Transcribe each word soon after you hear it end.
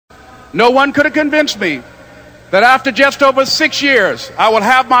No one could have convinced me that after just over 6 years, I will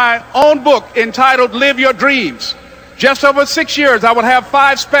have my own book entitled Live Your Dreams. Just over 6 years, I will have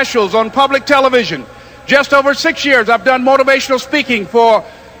 5 specials on public television. Just over 6 years, I've done motivational speaking for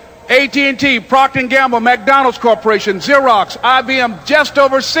AT&T, Procter & Gamble, McDonald's Corporation, Xerox, IBM. Just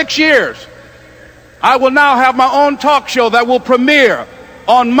over 6 years. I will now have my own talk show that will premiere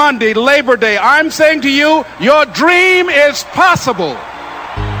on Monday, Labor Day. I'm saying to you, your dream is possible.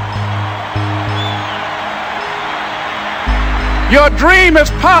 Your dream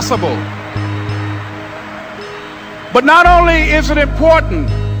is possible. But not only is it important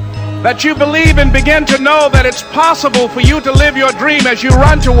that you believe and begin to know that it's possible for you to live your dream as you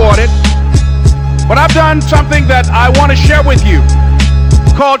run toward it, but I've done something that I want to share with you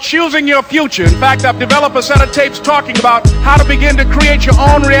called Choosing Your Future. In fact, I've developed a set of tapes talking about how to begin to create your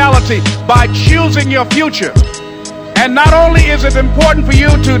own reality by choosing your future. And not only is it important for you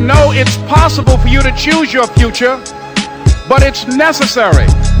to know it's possible for you to choose your future, but it's necessary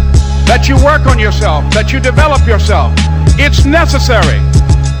that you work on yourself, that you develop yourself. It's necessary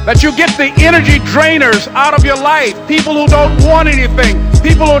that you get the energy drainers out of your life. People who don't want anything,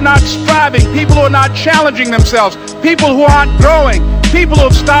 people who are not striving, people who are not challenging themselves, people who aren't growing, people who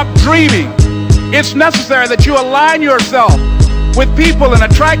have stopped dreaming. It's necessary that you align yourself with people and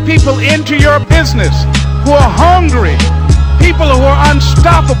attract people into your business who are hungry, people who are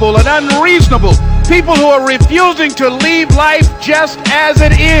unstoppable and unreasonable, people who are refusing to leave life just as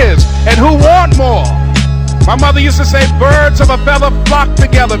it is and who want more. My mother used to say, birds of a feather flock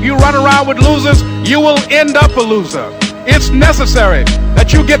together. If you run around with losers, you will end up a loser. It's necessary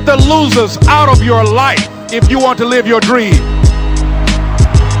that you get the losers out of your life if you want to live your dream.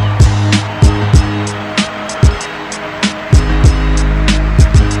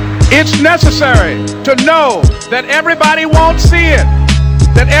 It's necessary to know that everybody won't see it,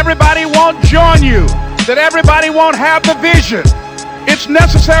 that everybody won't join you, that everybody won't have the vision. It's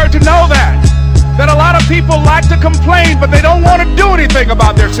necessary to know that a lot of people like to complain, but they don't want to do anything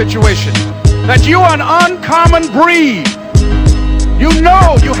about their situation. That you are an uncommon breed. You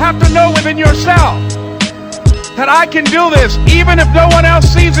have to know within yourself that I can do this. Even if no one else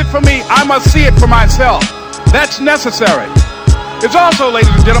sees it for me, I must see it for myself. That's necessary. It's also,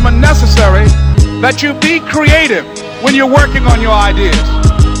 ladies and gentlemen, necessary that you be creative when you're working on your ideas.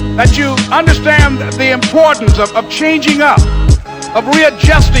 That you understand the importance of changing up, of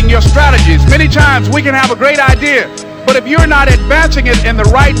readjusting your strategies. Many times we can have a great idea, but if you're not advancing it in the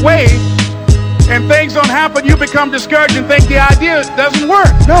right way and things don't happen, you become discouraged and think the idea doesn't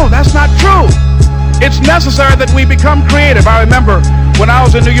work. No, that's not true. It's necessary that we become creative. I remember when I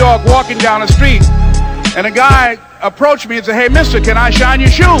was in New York walking down the street, and a guy approached me and said, "Hey, mister, can I shine your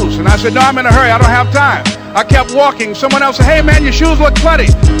shoes?" And I said, "No, I'm in a hurry. I don't have time." I kept walking. Someone else said, "Hey, man, your shoes look funny.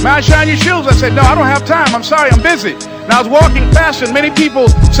 May I shine your shoes?" I said, "No, I don't have time. I'm sorry, I'm busy." And I was walking fast, and many people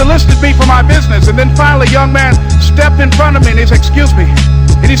solicited me for my business. And then finally, a young man stepped in front of me, and he said, "Excuse me."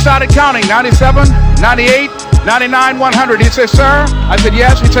 And he started counting, 97, 98, 99, 100. He said, "Sir?" I said,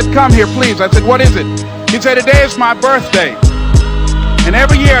 "Yes." He said, "Come here, please." I said, "What is it?" He said, "Today is my birthday. And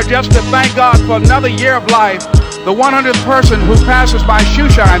every year, just to thank God for another year of life, the 100th person who passes my shoe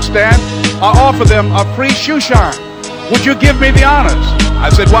shine stand, I offer them a free shoe shine. Would you give me the honors?"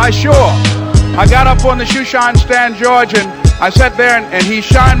 I said, "Why, sure." I got up on the shoe shine stand, George, and I sat there and he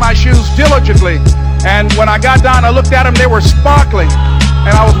shined my shoes diligently. And when I got down, I looked at them, they were sparkling.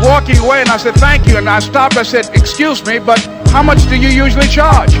 And I was walking away and I said, "Thank you." And I stopped, I said, "Excuse me, but how much do you usually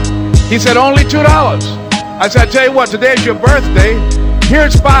charge?" He said, "Only $2. I said, "I tell you what, today is your birthday.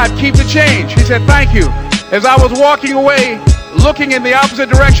 Here's $5, keep the change." He said, "Thank you." As I was walking away, looking in the opposite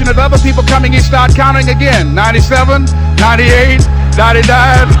direction at other people coming, he started counting again. 97, 98,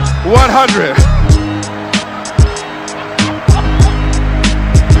 99, 100.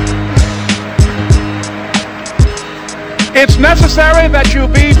 It's necessary that you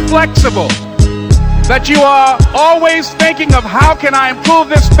be flexible, that you are always thinking of how can I improve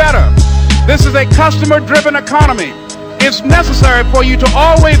this better. This is a customer-driven economy. It's necessary for you to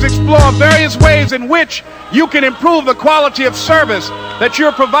always explore various ways in which you can improve the quality of service that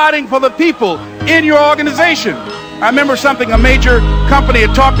you're providing for the people in your organization. I remember a major company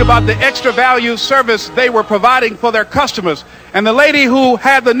had talked about the extra value service they were providing for their customers. And the lady who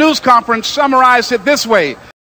had the news conference summarized it this way: